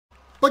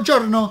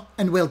Buongiorno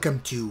and welcome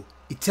to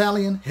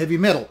Italian heavy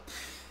metal.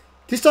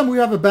 This time we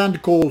have a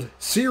band called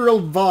Serial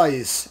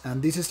Vice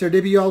and this is their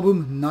debut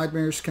album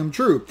Nightmares Come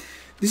True.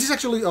 This is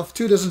actually of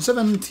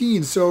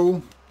 2017,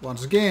 so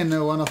once again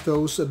one of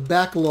those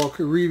backlog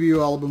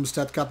review albums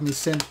that got me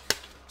sent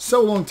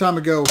so long time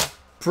ago,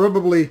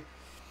 probably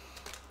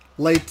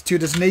late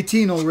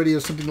 2018 already or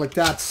something like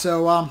that.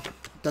 So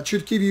that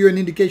should give you an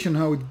indication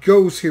how it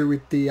goes here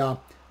with the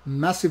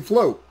massive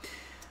flow.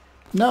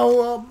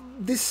 Now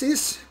this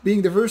is,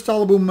 being the first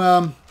album,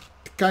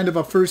 kind of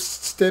a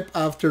first step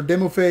after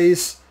demo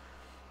phase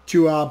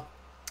to a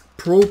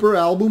proper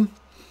album,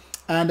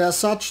 and as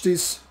such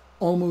this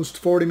almost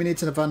 40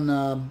 minutes of an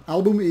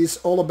album is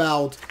all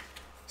about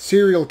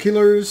serial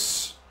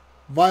killers,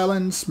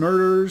 violence,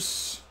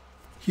 murders,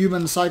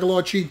 human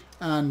psychology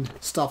and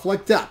stuff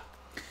like that.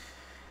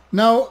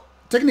 Now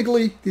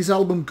technically this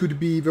album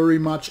could be very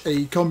much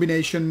a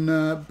combination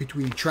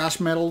between thrash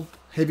metal,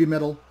 heavy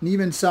metal, and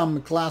even some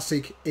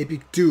classic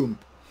epic doom.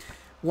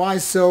 Why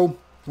so?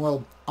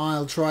 Well,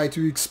 I'll try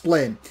to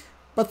explain.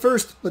 But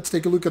first, let's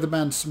take a look at the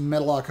band's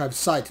Metal Archive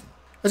site.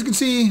 As you can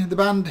see, the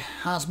band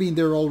has been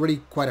there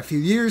already quite a few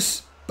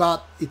years,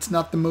 but it's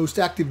not the most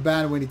active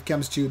band when it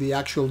comes to the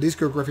actual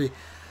discography,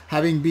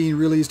 having been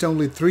released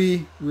only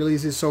 3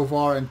 releases so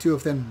far, and 2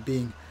 of them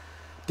being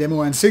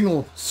demo and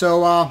single.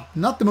 So,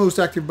 not the most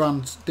active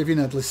band,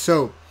 definitely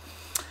so.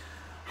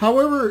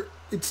 However,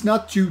 it's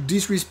not to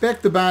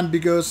disrespect the band,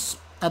 because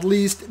at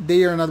least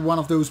they are not one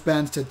of those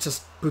bands that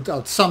just put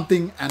out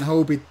something and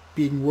hope it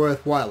being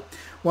worthwhile.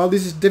 While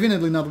this is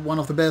definitely not one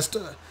of the best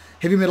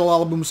heavy metal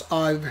albums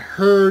I've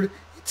heard,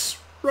 it's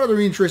rather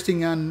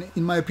interesting and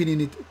in my opinion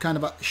it kind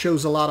of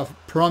shows a lot of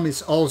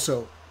promise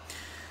also.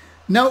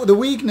 Now the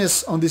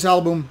weakness on this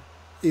album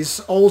is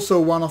also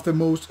one of the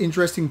most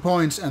interesting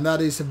points, and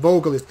that is the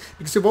vocalist,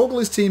 because the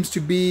vocalist seems to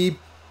be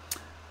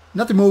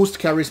not the most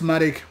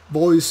charismatic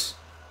voice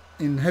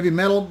in heavy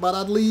metal, but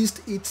at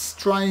least it's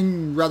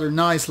trying rather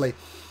nicely.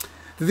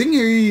 The thing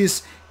here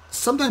is,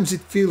 sometimes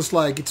it feels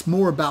like it's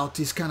more about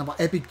this kind of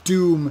epic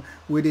doom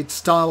with its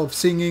style of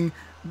singing,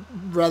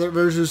 rather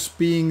versus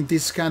being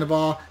this kind of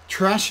a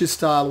trashy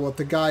style what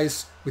the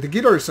guys with the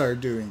guitars are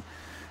doing.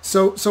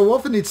 So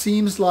often it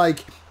seems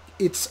like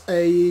it's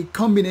a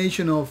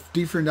combination of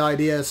different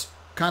ideas,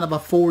 kind of a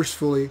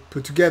forcefully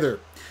put together.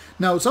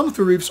 Now some of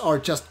the riffs are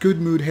just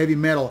good mood heavy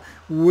metal,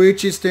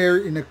 which is there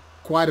in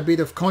quite a bit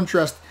of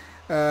contrast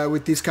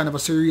with this kind of a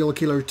serial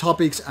killer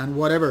topics and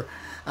whatever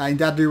in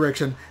that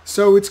direction.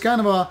 So it's kind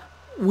of a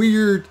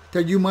weird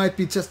that you might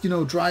be just,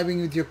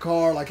 driving with your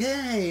car like,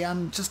 hey,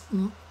 I'm just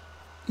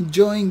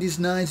enjoying these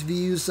nice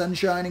views, sun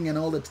shining and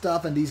all that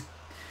stuff, and these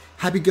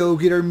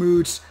happy-go-getter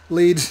moods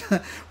leads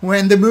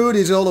when the mood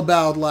is all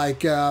about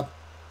like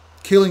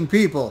killing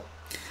people.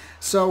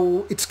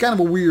 So it's kind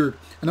of a weird.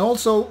 And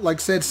also, like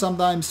said,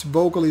 sometimes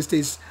vocalist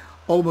is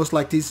almost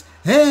like this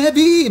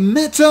heavy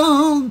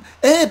metal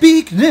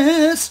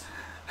epicness.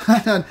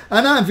 And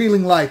I'm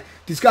feeling like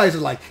these guys are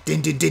like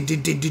din din din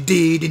din din din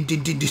din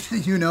din din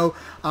din,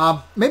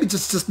 maybe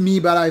it's just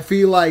me, but I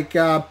feel like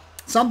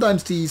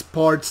sometimes these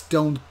parts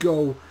don't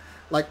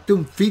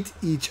fit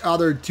each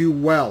other too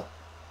well.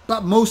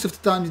 But most of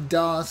the time it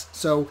does,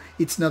 so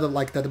it's not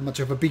like that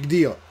much of a big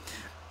deal.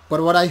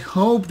 But what I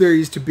hope there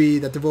is to be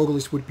that the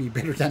vocalist would be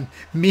better than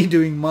me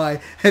doing my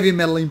heavy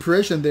metal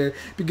impression there,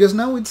 because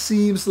now it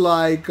seems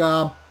like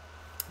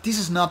this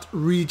is not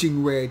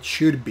reaching where it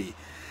should be.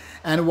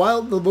 And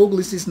while the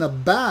vocalist is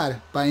not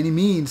bad by any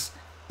means,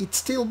 it's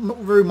still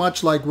very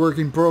much like work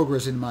in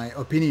progress in my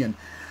opinion.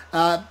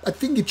 I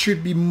think it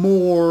should be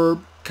more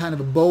kind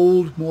of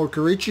bold, more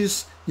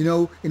courageous,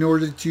 in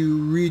order to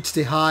reach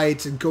the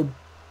heights and go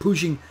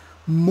pushing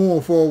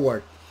more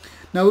forward.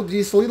 Now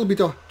these little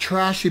bit of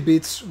trashy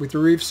bits with the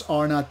riffs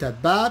are not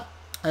that bad.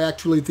 I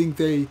actually think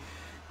they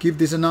give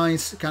this a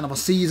nice kind of a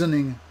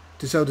seasoning,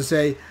 so to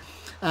say,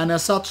 and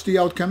as such the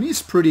outcome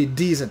is pretty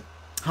decent.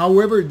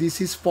 However,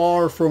 this is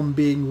far from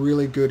being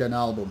really good an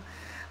album.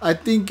 I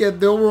think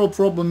the overall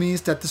problem is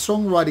that the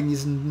songwriting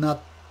is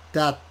not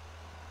that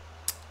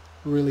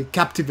really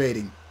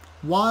captivating.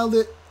 While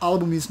the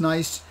album is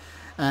nice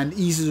and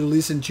easy to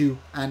listen to,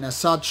 and as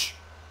such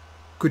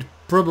could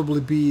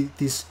probably be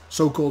this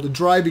so-called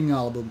driving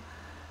album,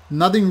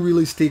 nothing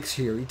really sticks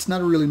here. It's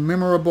not really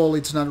memorable,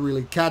 it's not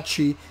really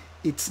catchy,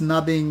 it's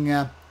nothing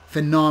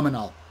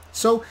phenomenal.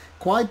 So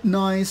quite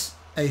nice,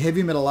 a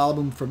heavy metal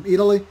album from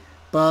Italy,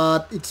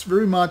 but it's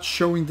very much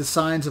showing the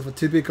signs of a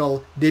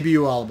typical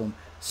debut album.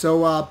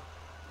 So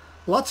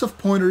lots of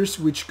pointers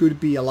which could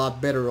be a lot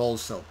better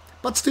also.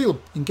 But still,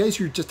 in case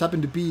you just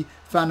happen to be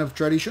a fan of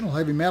traditional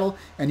heavy metal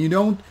and you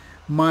don't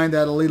mind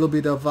that a little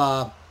bit of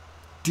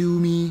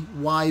doomy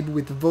vibe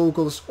with the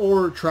vocals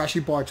or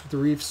trashy parts with the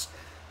riffs,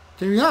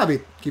 there you have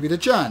it, give it a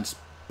chance.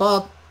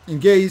 But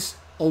in case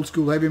old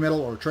school heavy metal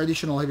or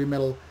traditional heavy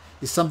metal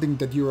is something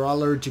that you're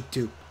allergic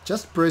to,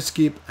 just press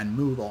skip and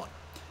move on.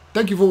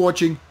 Thank you for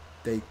watching.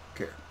 Take